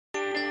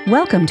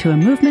Welcome to a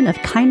movement of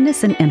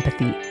kindness and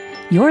empathy.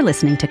 You're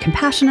listening to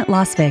Compassionate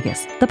Las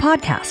Vegas, the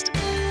podcast.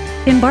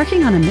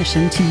 Embarking on a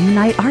mission to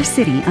unite our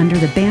city under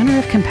the banner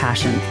of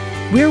compassion,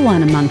 we're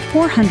one among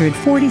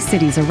 440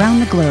 cities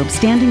around the globe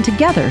standing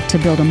together to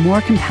build a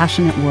more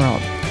compassionate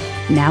world.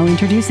 Now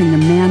introducing the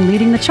man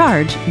leading the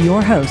charge,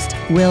 your host,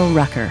 Will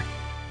Rucker.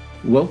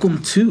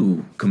 Welcome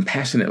to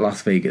Compassionate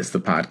Las Vegas, the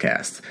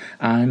podcast.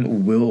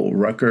 I'm Will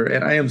Rucker,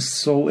 and I am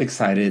so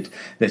excited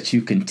that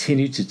you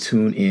continue to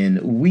tune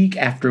in week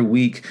after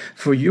week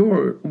for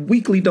your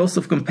weekly dose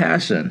of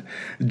compassion.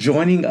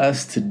 Joining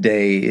us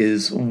today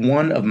is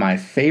one of my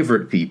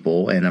favorite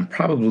people, and I'm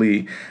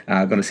probably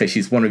going to say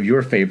she's one of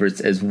your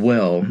favorites as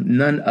well.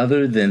 None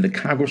other than the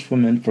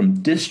Congresswoman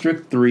from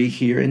District 3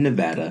 here in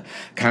Nevada,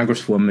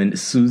 Congresswoman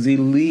Susie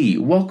Lee.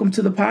 Welcome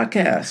to the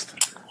podcast.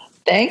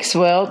 Thanks,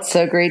 Will. It's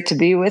so great to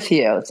be with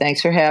you. Thanks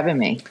for having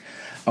me.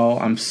 Oh,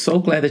 I'm so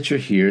glad that you're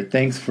here.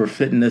 Thanks for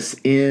fitting us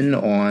in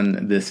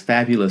on this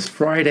fabulous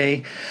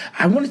Friday.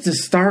 I wanted to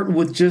start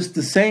with just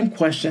the same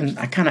question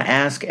I kind of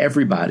ask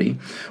everybody,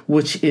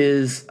 which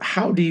is,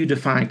 how do you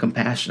define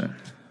compassion?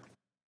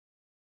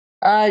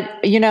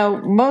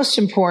 Most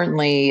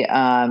importantly,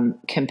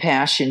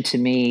 compassion to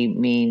me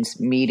means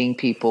meeting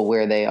people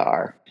where they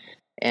are.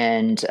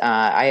 And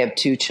I have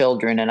two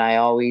children, and I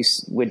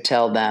always would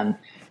tell them,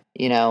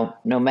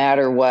 no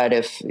matter what,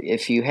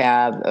 if you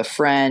have a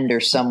friend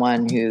or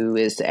someone who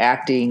is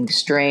acting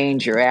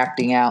strange or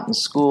acting out in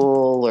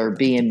school or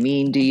being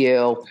mean to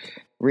you,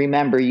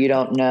 remember you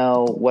don't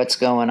know what's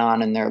going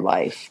on in their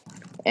life.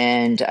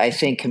 And I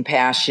think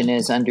compassion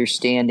is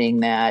understanding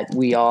that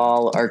we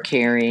all are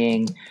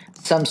carrying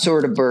some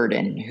sort of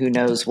burden, who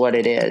knows what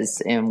it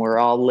is, and we're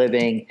all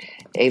living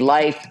a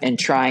life and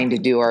trying to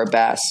do our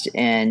best,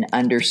 and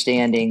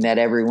understanding that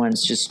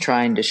everyone's just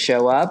trying to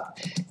show up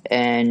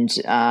and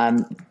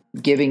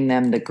giving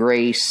them the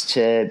grace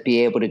to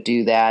be able to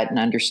do that, and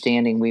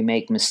understanding we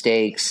make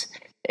mistakes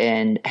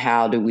and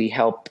how do we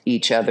help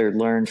each other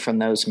learn from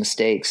those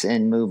mistakes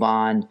and move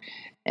on.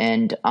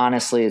 And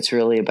honestly, it's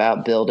really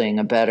about building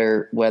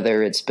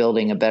whether it's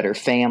building a better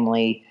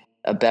family,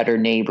 a better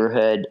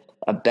neighborhood,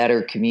 a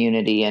better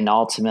community, and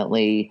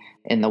ultimately,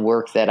 in the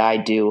work that I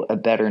do, a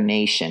better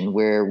nation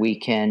where we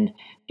can,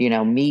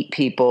 meet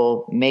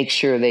people, make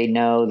sure they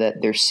know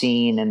that they're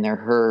seen and they're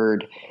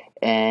heard,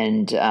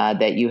 and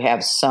that you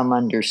have some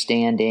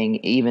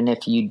understanding, even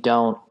if you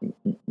don't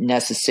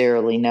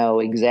necessarily know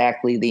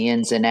exactly the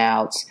ins and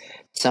outs,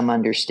 some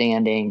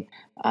understanding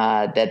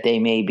that they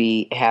may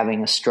be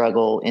having a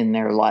struggle in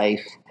their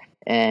life,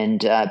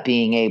 and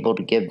being able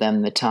to give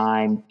them the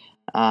time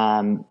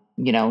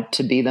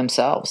to be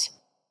themselves.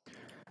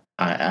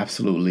 I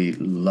absolutely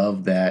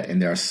love that.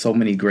 And there are so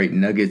many great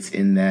nuggets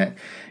in that,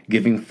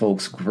 giving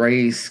folks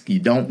grace. You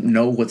don't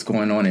know what's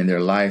going on in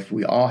their life.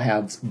 We all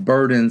have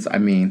burdens. I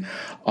mean,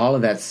 all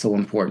of that's so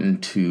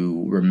important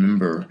to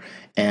remember.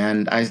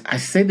 And I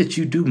say that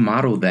you do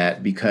model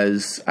that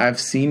because I've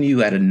seen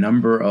you at a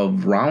number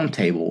of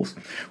roundtables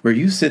where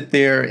you sit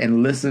there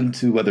and listen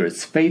to whether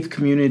it's faith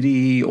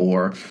community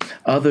or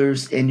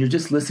others, and you're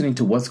just listening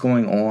to what's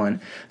going on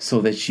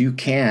so that you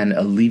can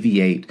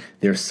alleviate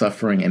their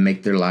suffering and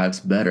make their lives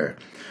better.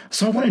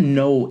 So I want to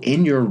know,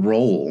 in your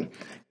role,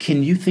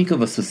 can you think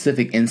of a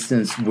specific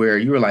instance where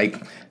you were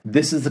like,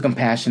 this is the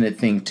compassionate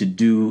thing to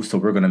do, so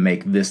we're going to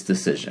make this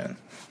decision?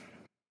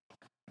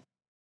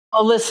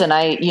 Well, listen,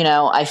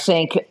 I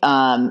think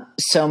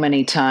so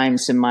many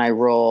times in my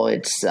role,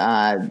 it's,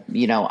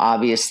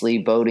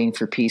 obviously voting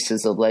for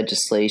pieces of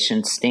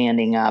legislation,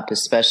 standing up,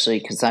 especially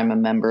because I'm a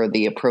member of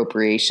the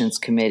Appropriations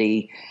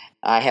Committee.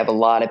 I have a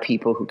lot of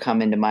people who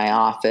come into my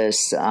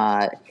office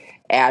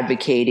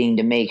advocating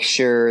to make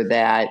sure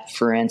that,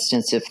 for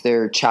instance, if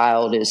their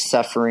child is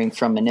suffering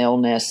from an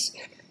illness,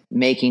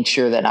 making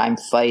sure that I'm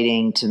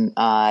fighting to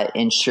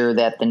ensure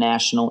that the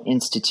National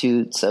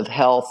Institutes of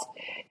Health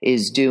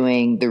is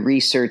doing the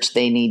research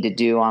they need to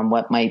do on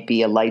what might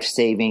be a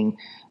life-saving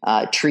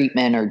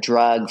treatment or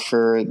drug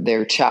for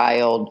their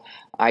child.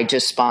 I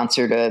just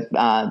sponsored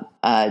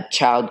a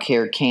child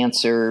care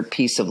cancer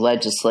piece of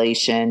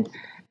legislation.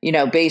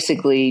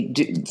 Basically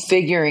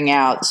figuring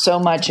out so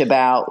much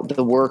about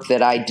the work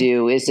that I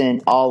do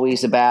isn't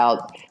always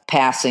about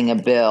passing a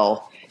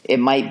bill. It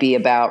might be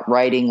about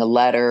writing a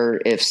letter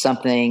if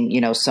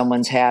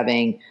someone's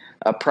having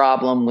a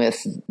problem with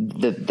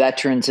the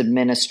Veterans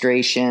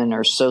Administration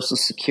or Social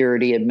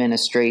Security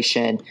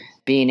Administration,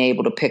 being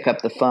able to pick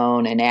up the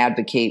phone and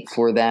advocate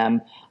for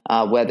them,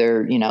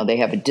 whether, they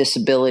have a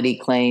disability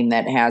claim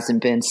that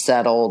hasn't been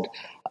settled.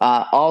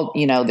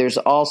 There's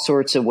all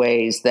sorts of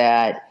ways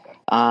that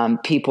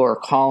people are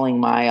calling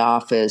my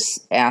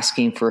office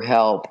asking for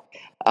help,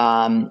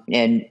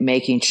 and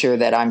making sure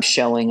that I'm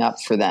showing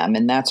up for them.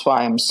 And that's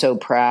why I'm so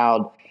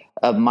proud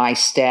of my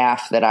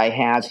staff that I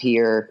have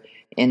here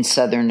in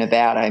Southern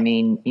Nevada. I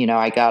mean,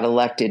 I got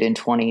elected in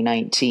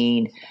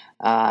 2019.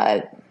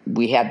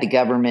 we had the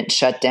government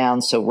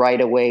shutdown. So right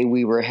away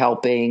we were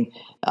helping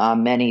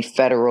many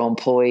federal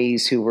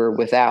employees who were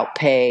without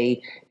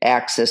pay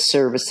access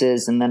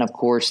services. And then, of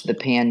course, the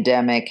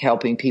pandemic,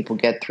 helping people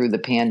get through the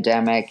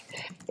pandemic,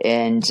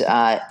 and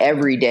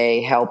every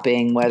day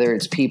helping, whether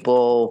it's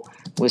people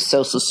with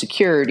Social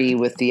Security,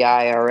 with the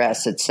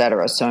IRS, et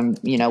cetera. So,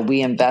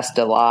 we invest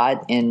a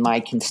lot in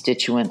my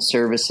constituent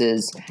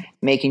services,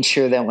 making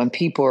sure that when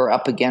people are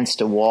up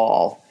against a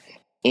wall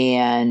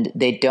and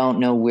they don't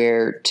know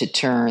where to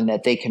turn,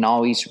 that they can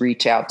always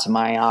reach out to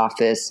my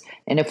office.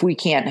 And if we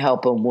can't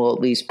help them, we'll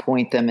at least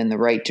point them in the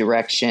right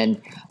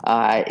direction,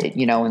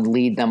 and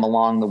lead them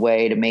along the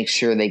way to make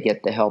sure they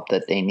get the help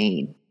that they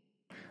need.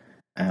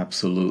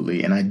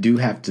 Absolutely. And I do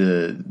have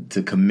to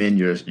commend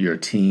your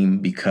team,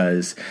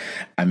 because,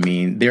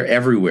 they're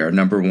everywhere.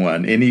 Number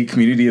one, any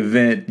community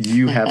event,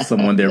 you have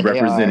someone there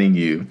representing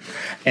you.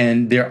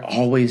 And they're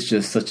always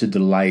just such a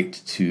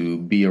delight to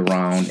be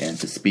around and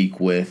to speak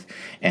with,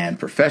 and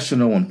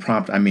professional and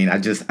prompt.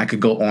 I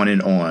could go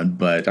on,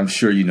 but I'm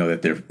sure you know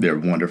that they're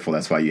wonderful.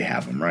 That's why you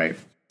have them, right?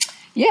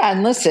 Yeah.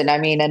 And listen,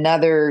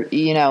 another,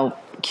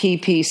 key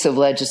piece of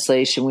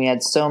legislation, we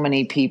had so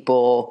many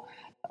people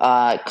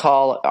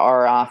call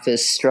our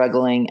office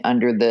struggling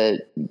under the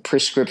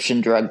prescription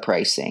drug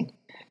pricing.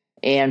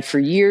 And for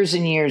years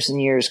and years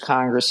and years,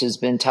 Congress has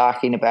been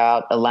talking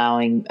about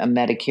allowing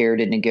Medicare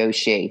to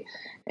negotiate.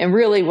 And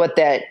really what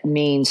that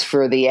means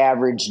for the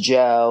average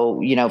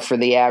Joe, for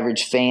the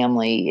average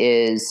family,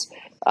 is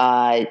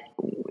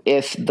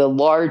if the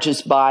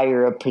largest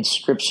buyer of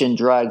prescription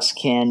drugs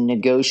can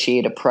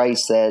negotiate a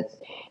price that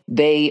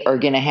they are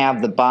going to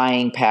have the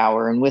buying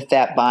power. And with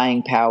that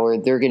buying power,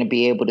 they're going to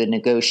be able to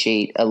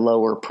negotiate a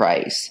lower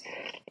price.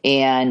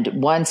 And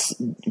once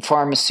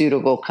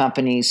pharmaceutical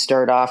companies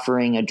start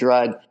offering a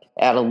drug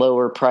at a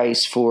lower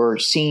price for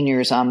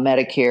seniors on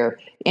Medicare,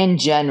 in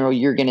general,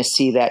 you're going to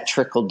see that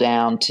trickle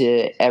down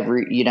to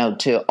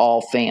to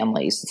all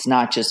families. It's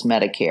not just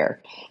Medicare.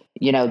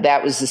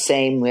 That was the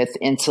same with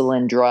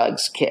insulin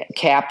drugs,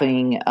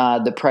 capping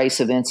the price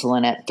of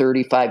insulin at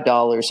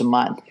 $35 a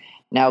month.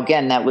 Now,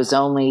 again, that was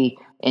only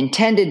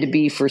intended to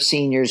be for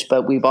seniors,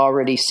 but we've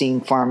already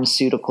seen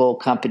pharmaceutical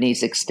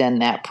companies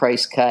extend that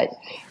price cut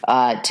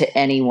to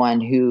anyone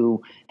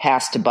who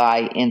has to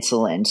buy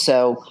insulin.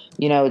 So,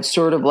 it's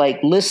sort of like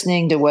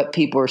listening to what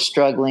people are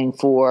struggling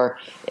for,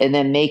 and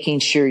then making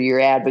sure you're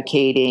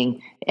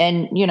advocating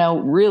and,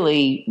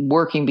 really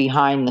working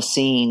behind the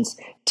scenes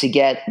to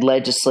get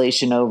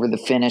legislation over the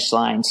finish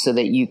line so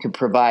that you can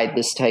provide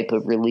this type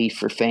of relief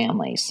for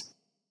families.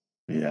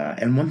 Yeah.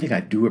 And one thing I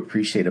do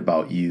appreciate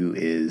about you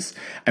is,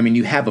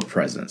 you have a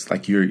presence,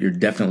 like you're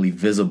definitely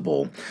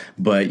visible,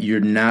 but you're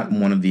not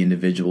one of the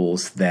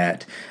individuals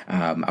that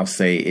I'll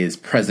say is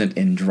present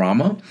in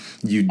drama.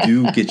 You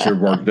do get your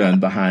work done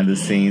behind the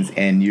scenes,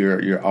 and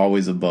you're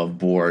always above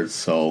board.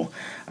 So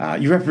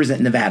you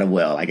represent Nevada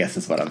well, I guess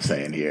is what I'm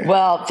saying here.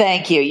 Well,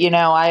 thank you.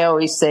 I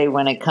always say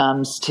when it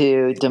comes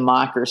to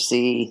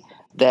democracy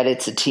that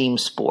it's a team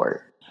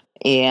sport.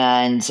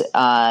 And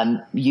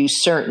you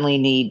certainly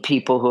need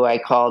people who I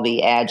call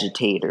the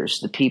agitators,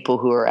 the people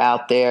who are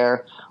out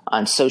there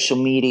on social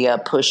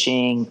media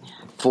pushing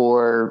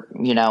for,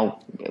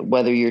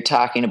 whether you're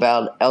talking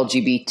about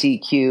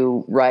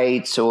LGBTQ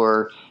rights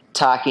or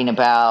talking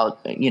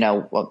about,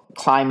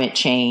 climate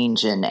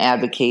change and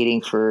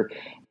advocating for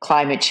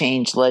climate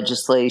change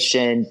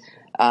legislation,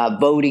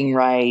 voting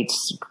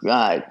rights,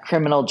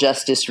 criminal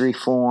justice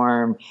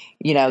reform,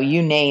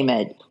 you name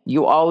it.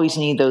 You always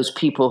need those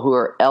people who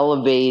are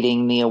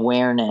elevating the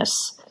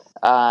awareness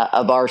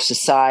of our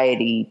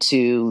society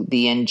to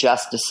the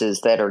injustices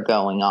that are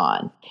going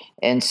on.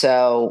 And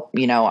so,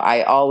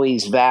 I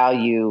always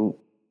value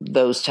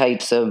those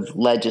types of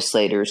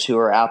legislators who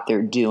are out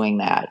there doing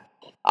that.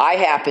 I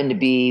happen to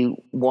be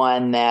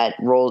one that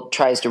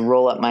tries to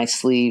roll up my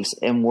sleeves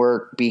and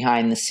work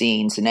behind the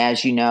scenes. And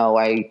as you know,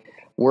 I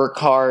work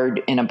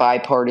hard in a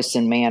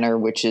bipartisan manner,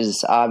 which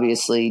is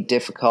obviously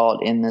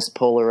difficult in this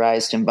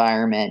polarized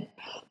environment.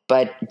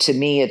 But to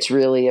me, it's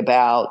really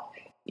about,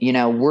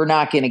 we're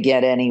not going to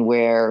get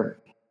anywhere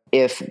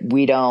if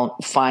we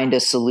don't find a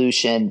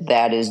solution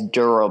that is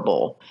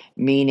durable,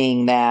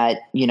 meaning that,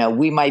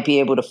 we might be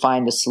able to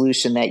find a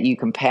solution that you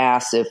can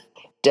pass if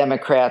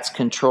Democrats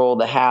control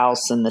the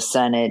House and the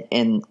Senate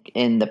and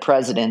in the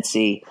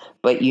presidency.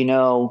 But,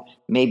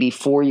 maybe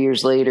 4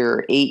 years later,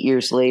 or 8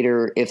 years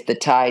later, if the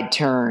tide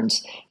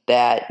turns,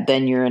 that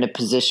then you're in a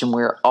position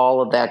where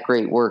all of that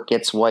great work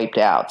gets wiped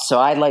out. So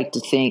I like to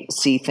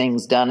see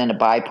things done in a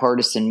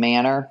bipartisan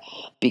manner,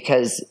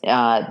 because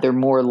they're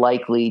more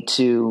likely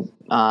to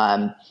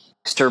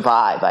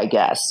survive, I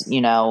guess,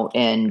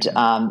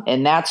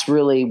 and that's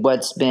really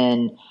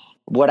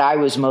what I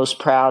was most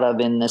proud of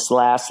in this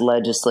last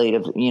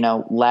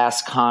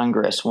last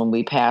Congress, when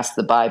we passed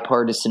the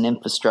bipartisan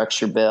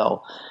infrastructure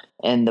bill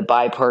and the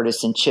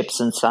bipartisan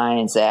Chips and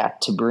Science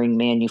Act to bring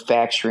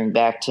manufacturing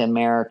back to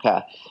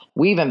America.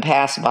 We even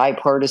passed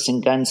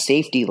bipartisan gun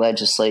safety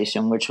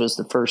legislation, which was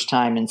the first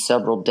time in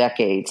several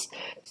decades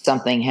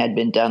something had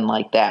been done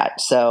like that.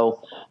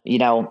 So,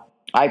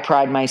 I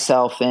pride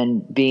myself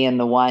in being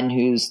the one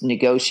who's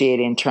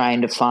negotiating,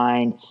 trying to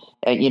find,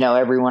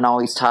 everyone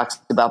always talks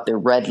about their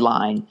red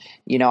line.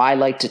 I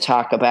like to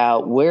talk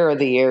about where are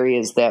the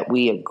areas that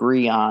we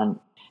agree on,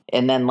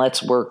 and then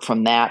let's work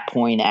from that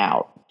point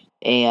out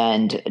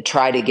and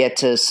try to get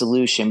to a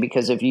solution.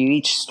 Because if you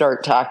each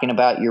start talking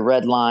about your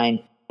red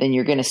line, then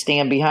you're going to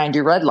stand behind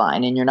your red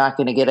line and you're not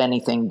going to get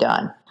anything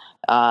done.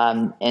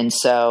 And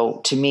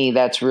so to me,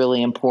 that's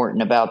really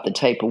important about the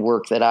type of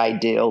work that I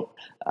do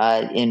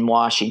in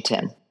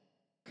Washington.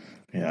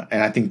 Yeah,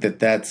 and I think that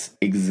that's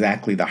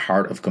exactly the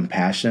heart of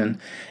compassion,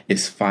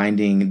 is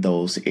finding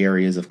those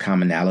areas of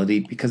commonality,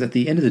 because at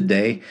the end of the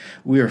day,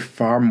 we are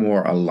far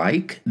more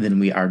alike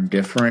than we are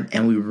different,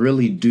 and we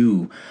really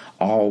do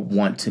all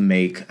want to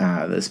make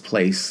this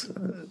place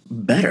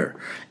better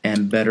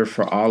and better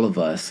for all of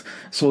us.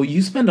 So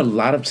you spend a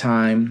lot of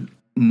time,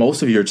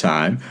 most of your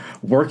time,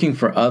 working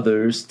for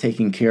others,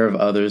 taking care of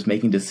others,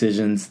 making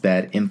decisions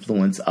that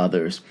influence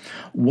others.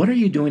 What are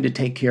you doing to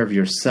take care of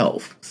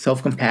yourself?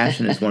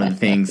 Self-compassion is one of the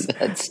things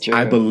That's true.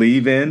 I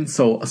believe in.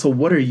 So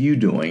what are you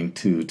doing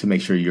to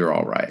make sure you're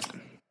all right?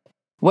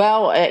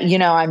 Well,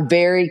 I'm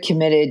very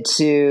committed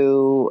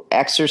to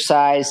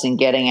exercise and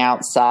getting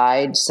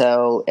outside.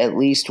 So at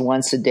least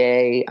once a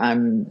day,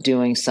 I'm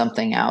doing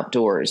something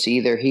outdoors,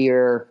 either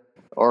here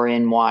or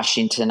in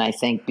Washington. I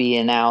think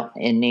being out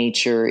in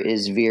nature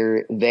is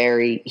very,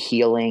 very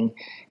healing,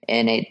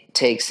 and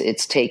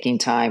it's taking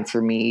time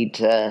for me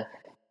to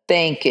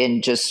think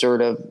and just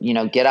sort of,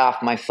 get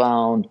off my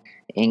phone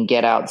and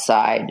get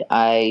outside.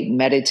 I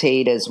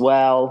meditate as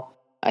well.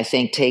 I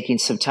think taking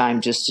some time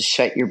just to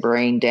shut your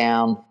brain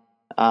down,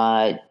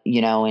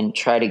 and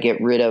try to get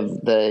rid of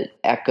the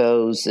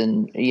echoes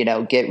and,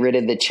 get rid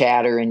of the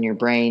chatter in your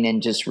brain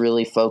and just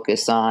really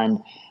focus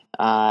on,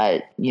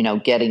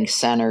 getting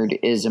centered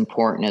is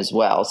important as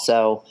well.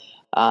 So,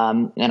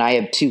 and I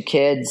have two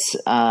kids,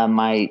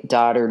 my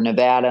daughter,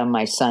 Nevada,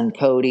 my son,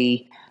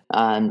 Cody.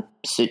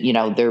 So,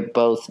 they're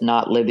both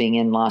not living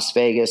in Las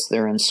Vegas.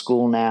 They're in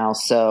school now.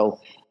 So,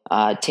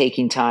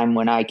 taking time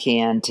when I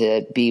can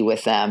to be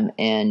with them.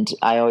 And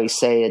I always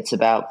say it's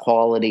about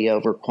quality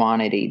over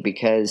quantity,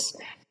 because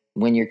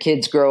when your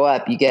kids grow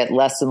up, you get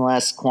less and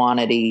less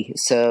quantity.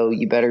 So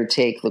you better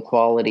take the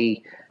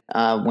quality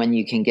when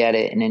you can get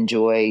it and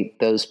enjoy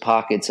those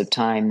pockets of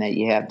time that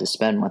you have to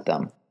spend with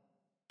them.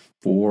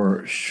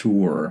 For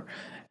sure.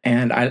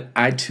 And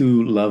I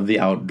too love the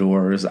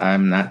outdoors.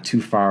 I'm not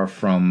too far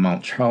from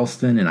Mount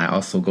Charleston, and I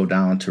also go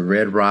down to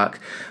Red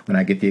Rock when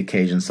I get the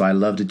occasion. So I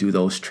love to do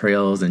those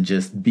trails and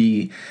just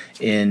be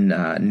in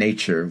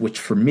nature, which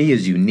for me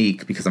is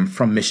unique because I'm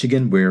from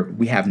Michigan, where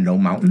we have no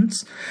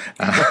mountains.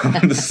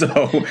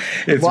 So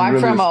it's I'm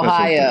really from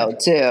Ohio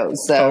too,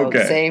 so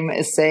okay.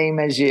 same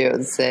as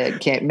you.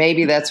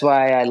 Maybe that's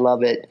why I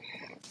love it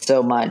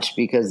so much,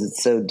 because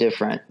it's so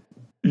different.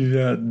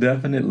 Yeah,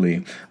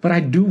 definitely. But I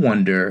do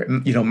wonder,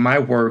 my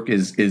work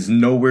is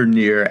nowhere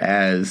near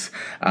as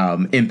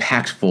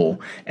impactful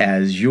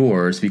as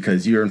yours,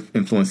 because you're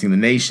influencing the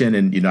nation,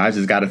 and, I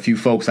just got a few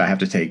folks I have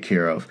to take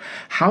care of.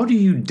 How do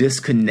you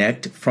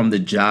disconnect from the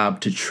job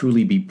to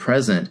truly be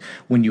present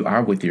when you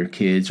are with your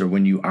kids or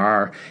when you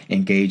are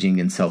engaging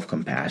in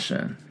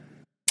self-compassion?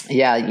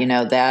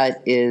 Yeah,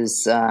 that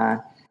is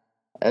a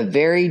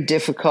very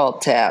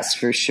difficult task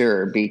for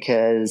sure,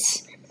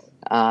 because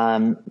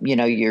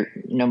you're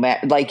no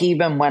matter, like,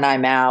 even when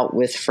I'm out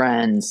with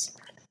friends,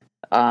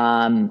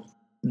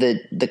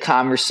 the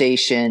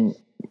conversation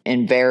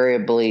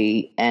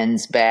invariably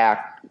ends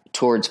back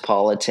towards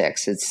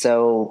politics. It's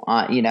so,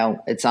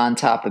 it's on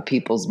top of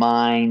people's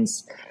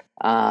minds.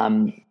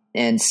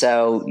 And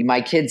so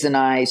my kids and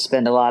I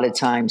spend a lot of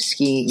time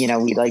skiing.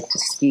 We like to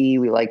ski,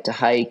 we like to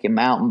hike and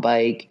mountain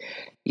bike.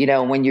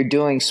 When you're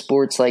doing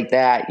sports like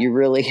that, you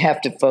really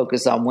have to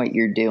focus on what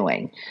you're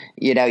doing.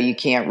 You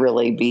can't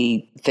really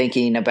be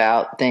thinking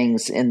about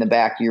things in the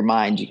back of your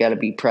mind. You got to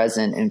be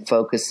present and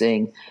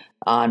focusing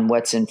on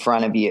what's in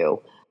front of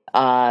you.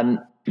 And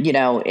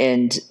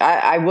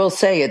I will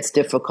say it's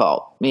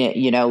difficult,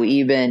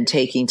 even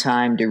taking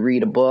time to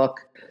read a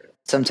book.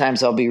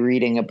 Sometimes I'll be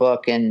reading a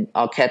book and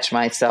I'll catch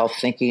myself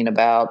thinking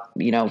about,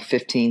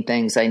 15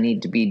 things I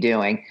need to be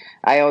doing.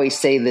 I always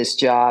say this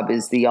job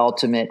is the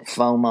ultimate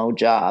FOMO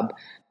job,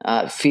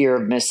 fear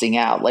of missing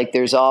out. Like,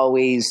 there's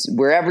always,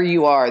 wherever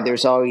you are,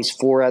 there's always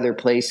 4 other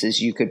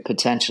places you could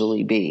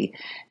potentially be.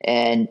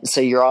 And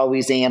so you're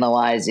always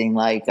analyzing,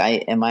 like,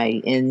 am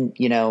I in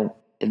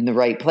the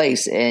right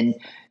place? And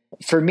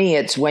for me,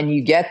 it's when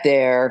you get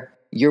there,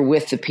 you're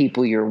with the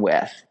people you're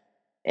with.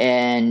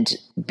 And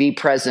be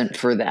present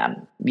for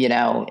them,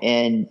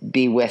 and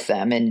be with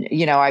them. And,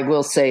 I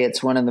will say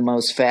it's one of the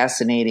most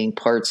fascinating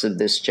parts of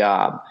this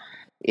job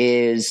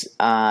is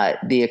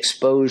the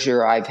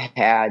exposure I've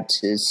had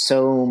to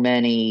so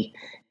many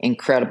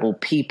incredible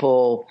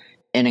people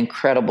and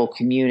incredible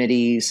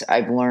communities.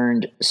 I've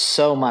learned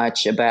so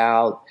much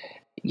about,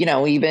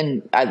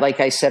 even like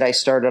I said, I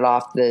started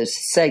off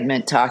this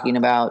segment talking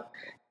about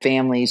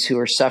families who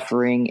are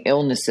suffering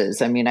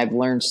illnesses. I mean, I've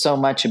learned so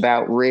much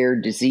about rare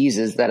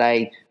diseases that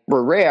I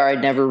were rare, I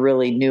never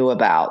really knew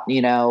about,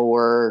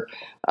 or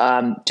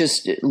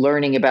just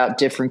learning about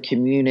different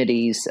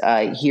communities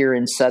here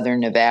in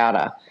Southern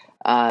Nevada.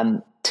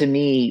 To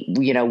me,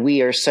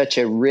 we are such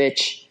a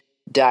rich,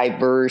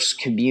 diverse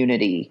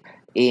community.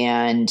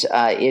 And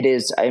it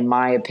is, in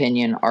my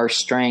opinion, our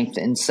strength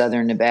in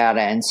Southern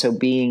Nevada. And so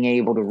being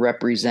able to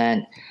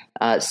represent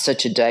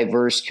such a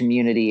diverse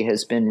community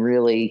has been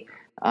really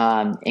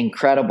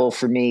incredible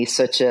for me,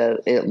 such a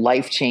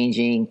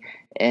life-changing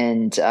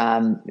and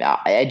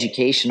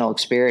educational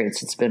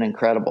experience. It's been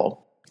incredible.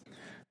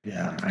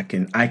 Yeah,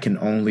 I can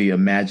only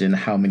imagine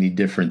how many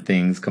different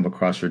things come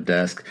across your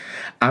desk.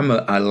 I'm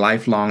a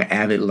lifelong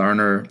avid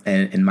learner,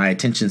 and my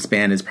attention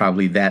span is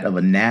probably that of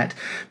a gnat,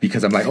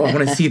 because I'm like, oh, I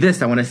want to see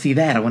this, I want to see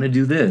that, I want to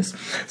do this.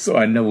 So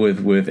I know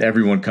with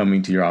everyone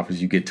coming to your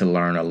office, you get to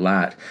learn a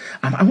lot.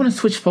 I want to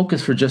switch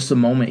focus for just a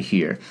moment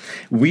here.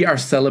 We are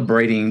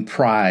celebrating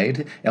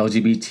Pride,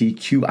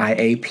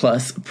 LGBTQIA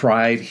plus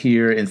Pride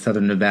here in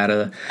Southern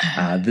Nevada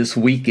this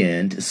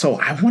weekend. So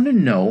I want to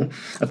know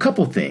a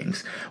couple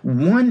things.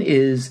 One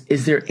is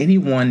there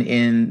anyone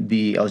in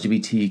the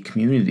LGBT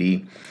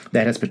community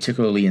that has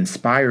particularly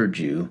inspired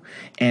you?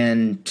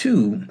 And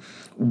two,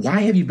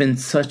 why have you been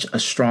such a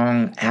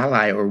strong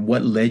ally, or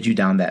what led you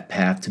down that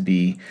path to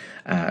be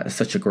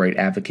such a great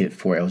advocate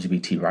for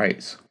LGBT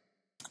rights?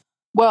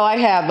 Well, I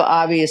have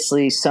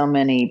obviously so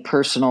many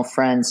personal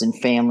friends and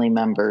family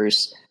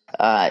members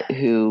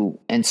who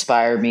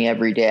inspire me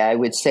every day. I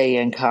would say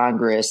in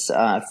Congress,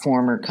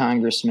 former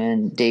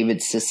Congressman David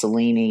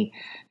Cicilline,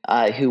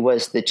 who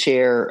was the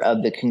chair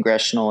of the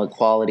Congressional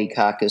Equality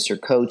Caucus, or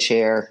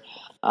co-chair,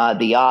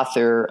 the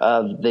author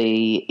of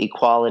the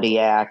Equality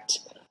Act,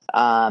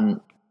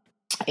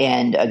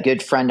 and a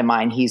good friend of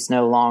mine. He's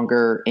no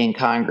longer in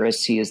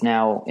Congress. He is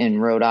now in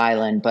Rhode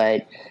Island,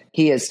 but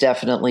he has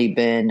definitely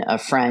been a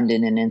friend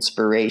and an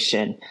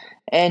inspiration.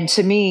 And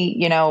to me,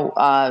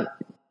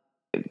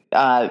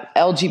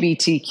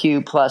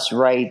 LGBTQ plus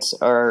rights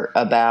are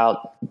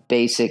about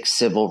basic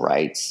civil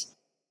rights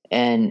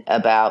and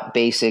about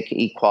basic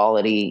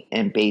equality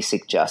and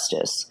basic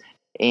justice.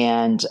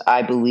 And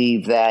I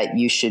believe that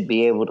you should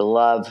be able to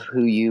love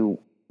who you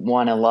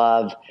want to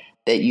love,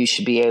 that you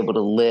should be able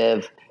to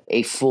live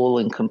a full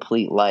and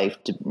complete life,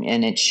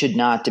 and it should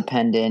not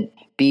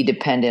be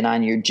dependent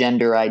on your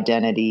gender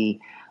identity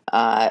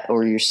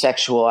or your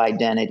sexual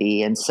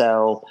identity. And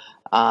so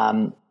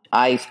to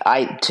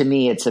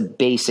me, it's a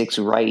basics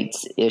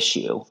rights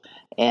issue.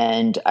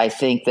 And I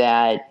think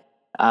that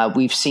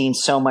we've seen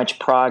so much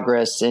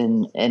progress,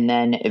 and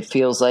then it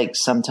feels like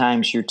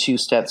sometimes you're two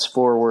steps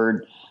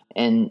forward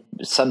and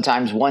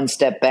sometimes one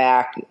step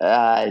back,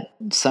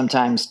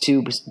 sometimes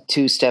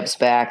two steps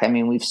back. I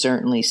mean, we've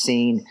certainly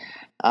seen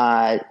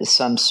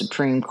some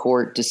Supreme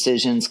Court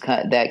decisions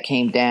that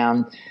came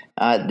down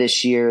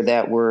this year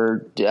that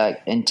were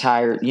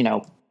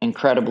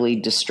incredibly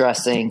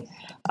distressing.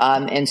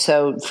 And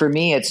so for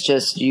me, it's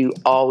just, you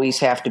always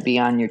have to be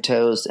on your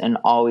toes and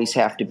always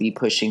have to be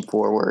pushing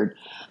forward.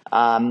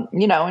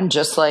 And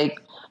just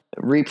like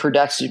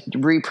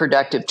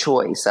reproductive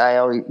choice, I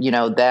always,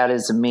 that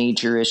is a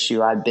major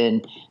issue I've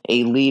been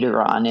a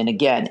leader on. And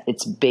again,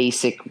 it's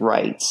basic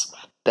rights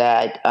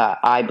that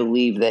I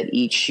believe that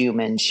each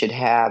human should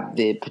have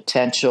the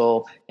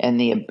potential and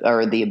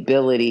the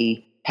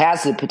ability,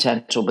 has the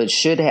potential, but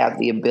should have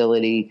the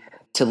ability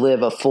to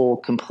live a full,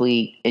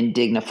 complete, and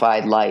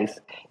dignified life.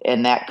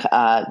 And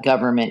that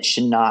government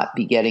should not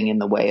be getting in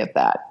the way of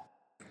that.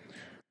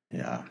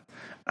 Yeah.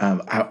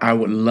 I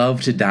would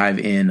love to dive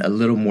in a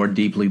little more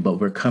deeply, but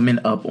we're coming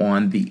up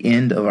on the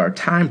end of our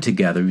time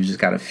together. We just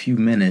got a few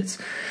minutes.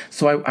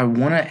 So I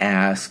want to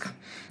ask,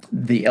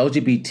 the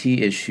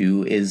LGBT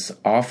issue is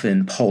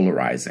often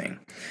polarizing.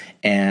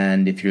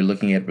 And if you're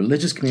looking at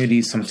religious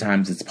communities,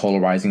 sometimes it's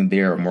polarizing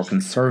there, or more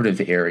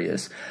conservative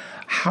areas.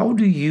 How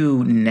do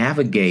you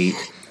navigate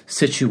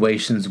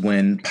situations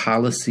when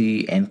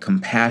policy and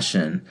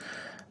compassion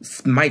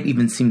might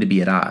even seem to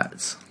be at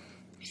odds?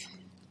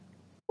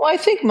 Well, I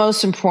think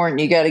most important,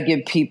 you got to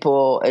give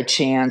people a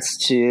chance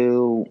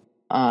to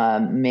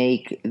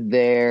make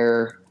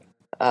their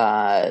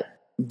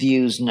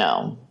views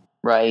known,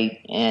 right?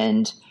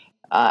 And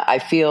I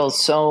feel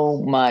so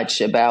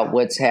much about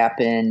what's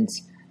happened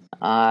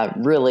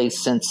really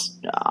since,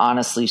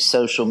 honestly,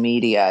 social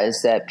media,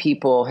 is that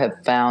people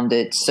have found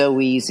it so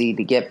easy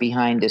to get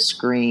behind a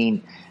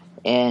screen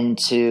and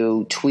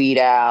to tweet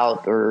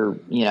out or,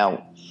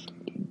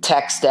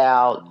 text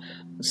out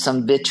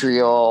some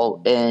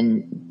vitriol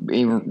and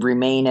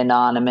remain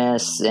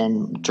anonymous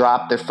and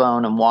drop their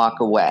phone and walk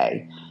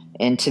away.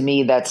 And to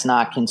me, that's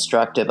not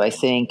constructive. I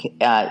think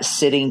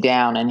sitting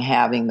down and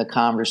having the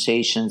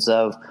conversations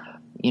of,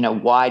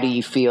 why do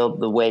you feel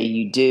the way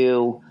you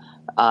do?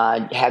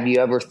 Have you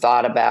ever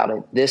thought about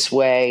it this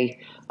way?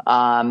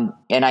 And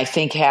I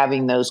think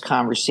having those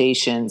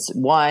conversations,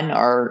 one,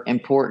 are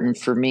important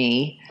for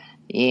me,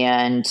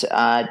 and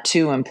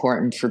two,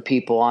 important for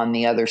people on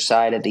the other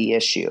side of the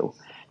issue.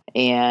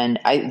 And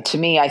I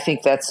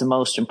think that's the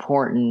most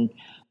important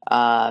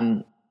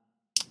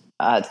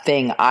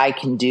thing I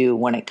can do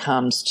when it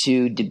comes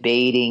to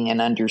debating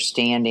and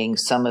understanding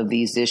some of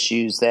these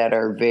issues that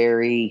are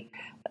very,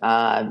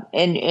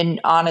 and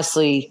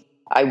honestly,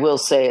 I will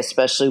say,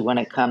 especially when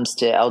it comes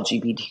to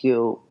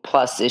LGBTQ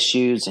plus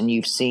issues, and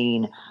you've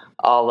seen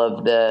all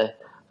of the,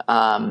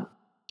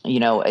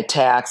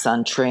 attacks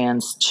on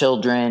trans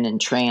children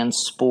and trans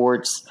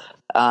sports,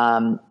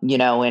 and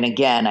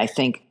again, I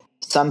think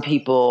some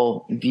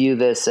people view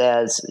this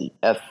as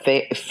a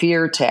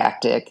fear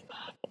tactic.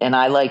 And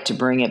I like to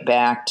bring it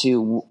back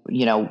to,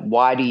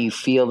 why do you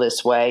feel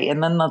this way?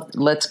 And then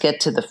let's get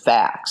to the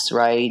facts,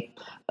 right,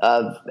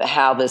 of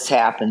how this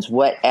happens,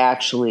 what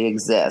actually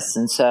exists.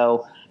 And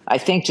so I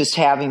think just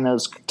having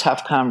those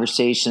tough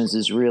conversations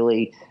is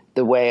really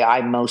the way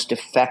I most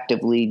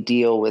effectively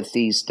deal with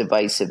these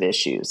divisive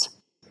issues.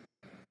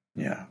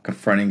 Yeah,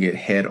 confronting it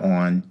head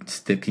on,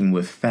 sticking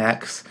with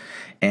facts,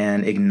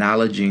 and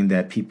acknowledging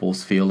that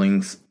people's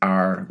feelings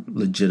are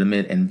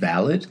legitimate and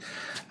valid.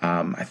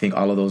 I think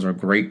all of those are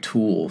great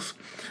tools.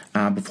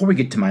 Before we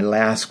get to my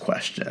last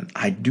question,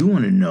 I do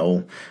want to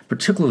know,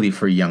 particularly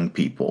for young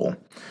people,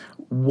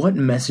 what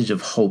message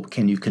of hope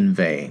can you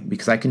convey?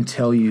 Because I can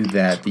tell you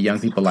that the young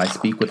people I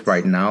speak with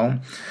right now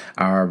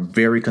are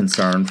very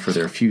concerned for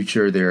their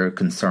future. They're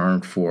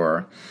concerned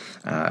for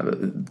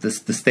the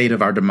state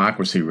of our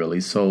democracy,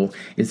 really. So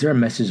is there a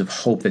message of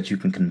hope that you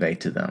can convey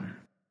to them?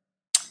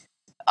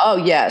 Oh,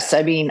 yes.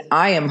 I mean,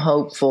 I am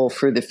hopeful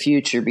for the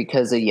future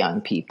because of young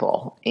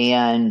people.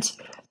 And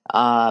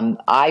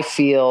I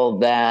feel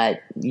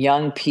that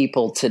young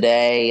people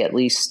today, at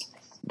least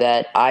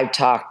that I've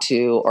talked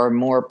to, are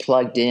more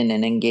plugged in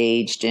and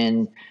engaged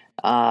in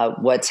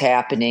what's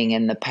happening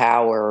and the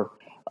power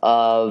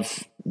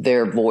of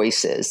their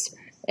voices.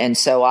 And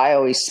so I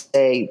always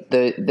say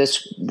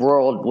this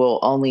world will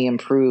only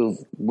improve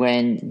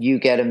when you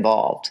get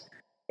involved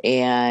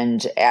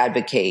and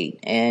advocate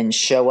and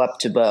show up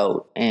to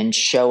vote and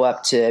show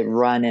up to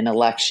run in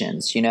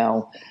elections.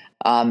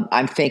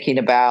 I'm thinking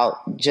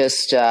about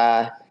just,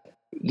 when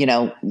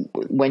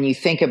you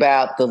think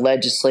about the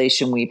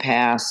legislation we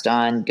passed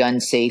on gun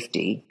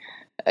safety,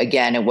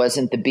 again, it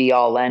wasn't the be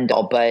all end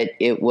all, but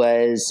it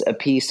was a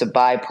piece of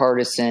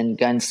bipartisan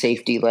gun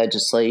safety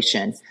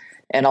legislation.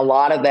 And a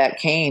lot of that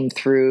came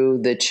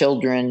through the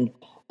children,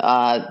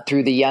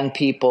 through the young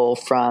people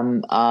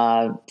from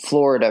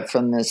Florida,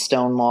 from the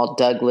Stonewall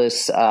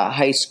Douglas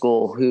High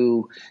School,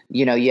 who,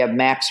 you have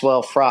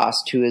Maxwell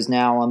Frost, who is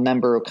now a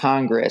member of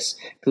Congress,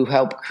 who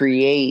helped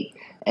create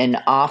an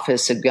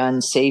Office of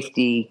Gun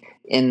Safety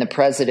in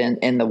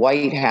the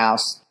White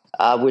House,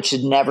 which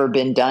had never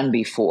been done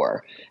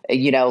before.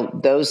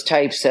 Those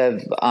types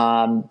of,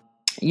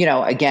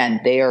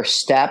 again, they are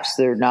steps.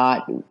 They're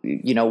not,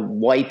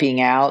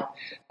 wiping out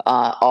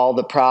all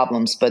the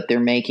problems, but they're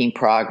making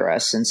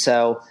progress. And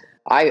so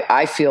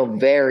I feel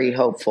very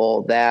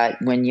hopeful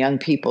that when young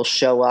people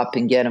show up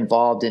and get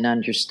involved and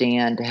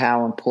understand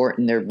how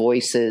important their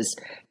voice is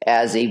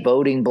as a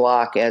voting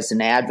bloc, as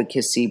an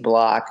advocacy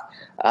bloc,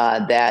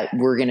 that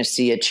we're going to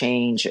see a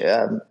change,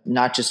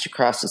 not just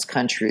across this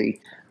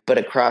country, but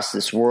across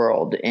this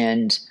world.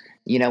 And,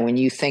 when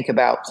you think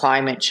about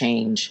climate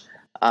change,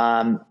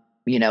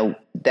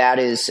 that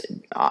is,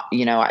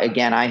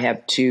 again, I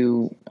have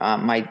two,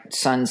 my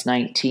son's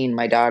 19,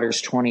 my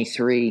daughter's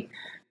 23.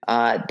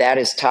 That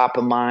is top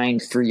of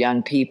mind for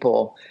young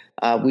people.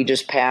 We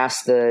just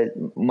passed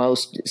the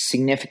most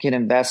significant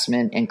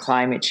investment in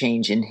climate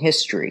change in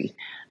history.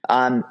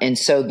 And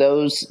so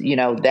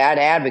that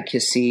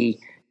advocacy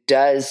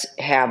does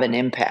have an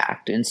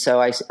impact. And so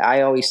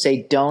I always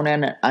say, don't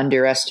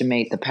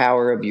underestimate the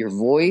power of your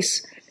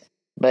voice,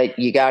 but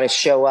you got to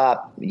show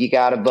up, you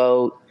got to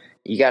vote,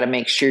 you got to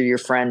make sure your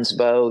friends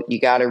vote, you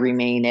got to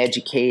remain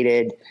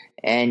educated,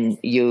 and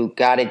you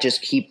got to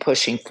just keep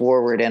pushing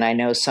forward. And I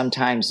know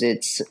sometimes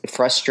it's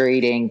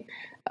frustrating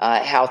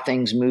how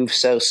things move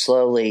so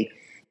slowly,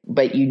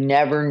 but you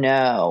never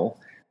know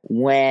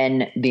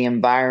when the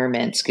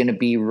environment's going to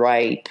be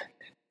ripe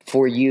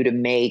for you to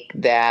make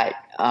that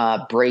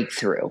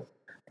breakthrough.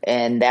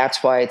 And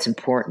that's why it's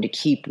important to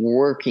keep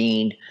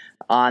working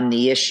on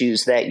the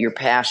issues that you're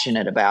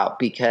passionate about,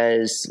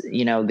 because,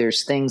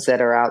 there's things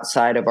that are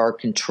outside of our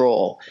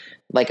control.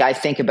 Like I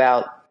think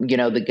about,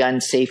 the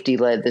gun safety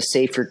the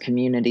Safer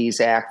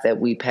Communities Act that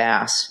we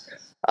passed.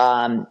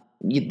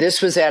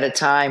 This was at a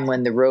time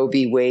when the Roe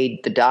v.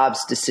 Wade, the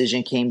Dobbs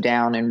decision came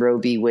down and Roe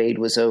v. Wade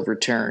was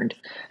overturned.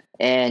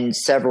 And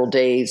several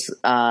days,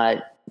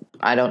 I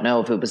don't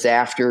know if it was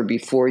after or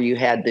before, you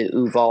had the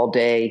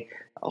Uvalde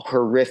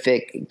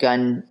horrific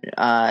gun,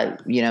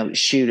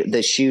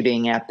 the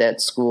shooting at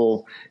that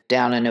school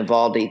down in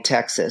Uvalde,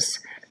 Texas.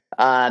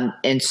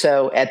 And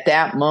so at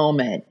that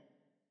moment,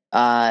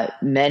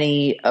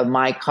 many of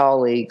my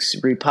colleagues,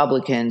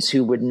 Republicans,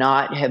 who would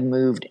not have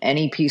moved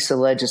any piece of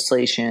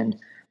legislation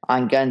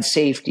on gun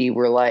safety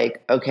were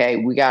like, okay,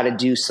 we got to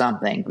do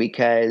something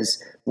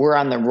because we're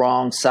on the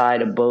wrong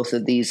side of both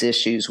of these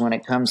issues when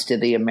it comes to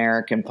the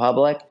American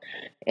public.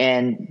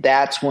 And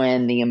that's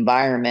when the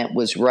environment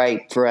was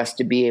right for us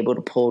to be able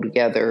to pull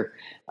together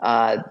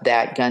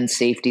that gun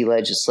safety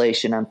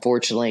legislation.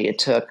 Unfortunately, it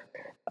took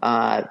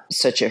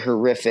such a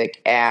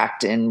horrific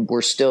act, and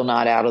we're still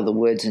not out of the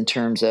woods in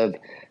terms of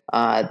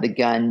the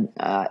gun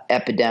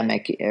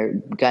epidemic,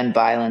 gun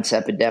violence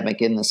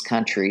epidemic in this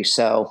country.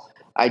 So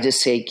I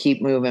just say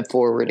keep moving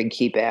forward and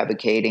keep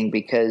advocating,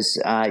 because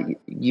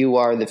you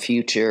are the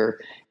future,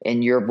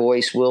 and your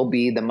voice will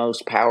be the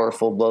most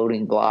powerful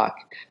voting bloc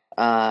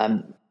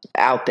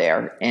out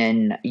there,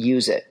 and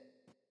use it.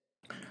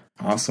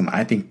 Awesome.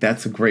 I think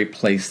that's a great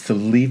place to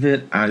leave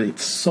it. I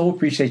so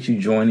appreciate you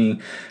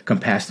joining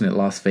Compassionate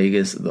Las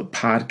Vegas, the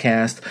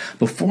podcast.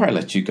 Before I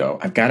let you go,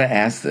 I've got to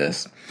ask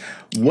this.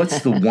 What's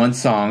the one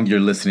song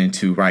you're listening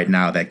to right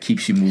now that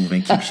keeps you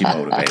moving, keeps you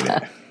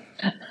motivated?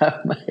 Oh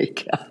my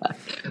God.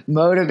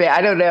 Motivate.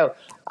 I don't know.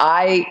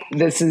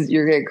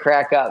 You're going to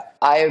crack up.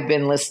 I have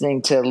been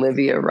listening to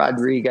Olivia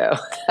Rodrigo.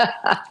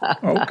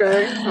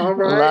 Okay. All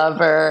right. Love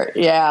her.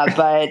 Yeah.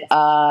 But,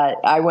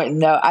 I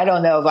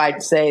don't know if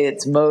I'd say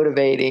it's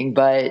motivating,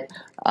 but,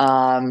 but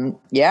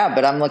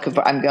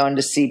I'm going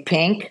to see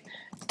Pink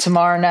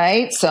tomorrow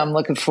night. So I'm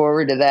looking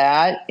forward to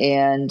that.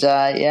 And,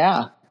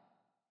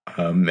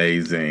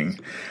 Amazing.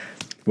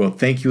 Well,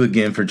 thank you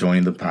again for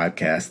joining the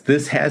podcast.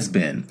 This has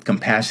been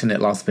Compassionate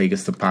Las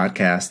Vegas, the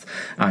podcast.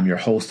 I'm your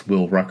host,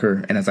 Will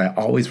Rucker. And as I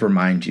always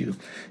remind you,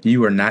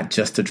 you are not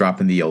just a drop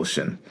in the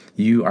ocean.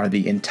 You are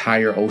the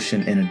entire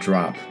ocean in a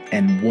drop.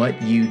 And what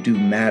you do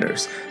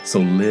matters. So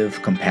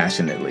live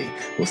compassionately.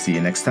 We'll see you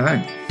next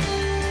time.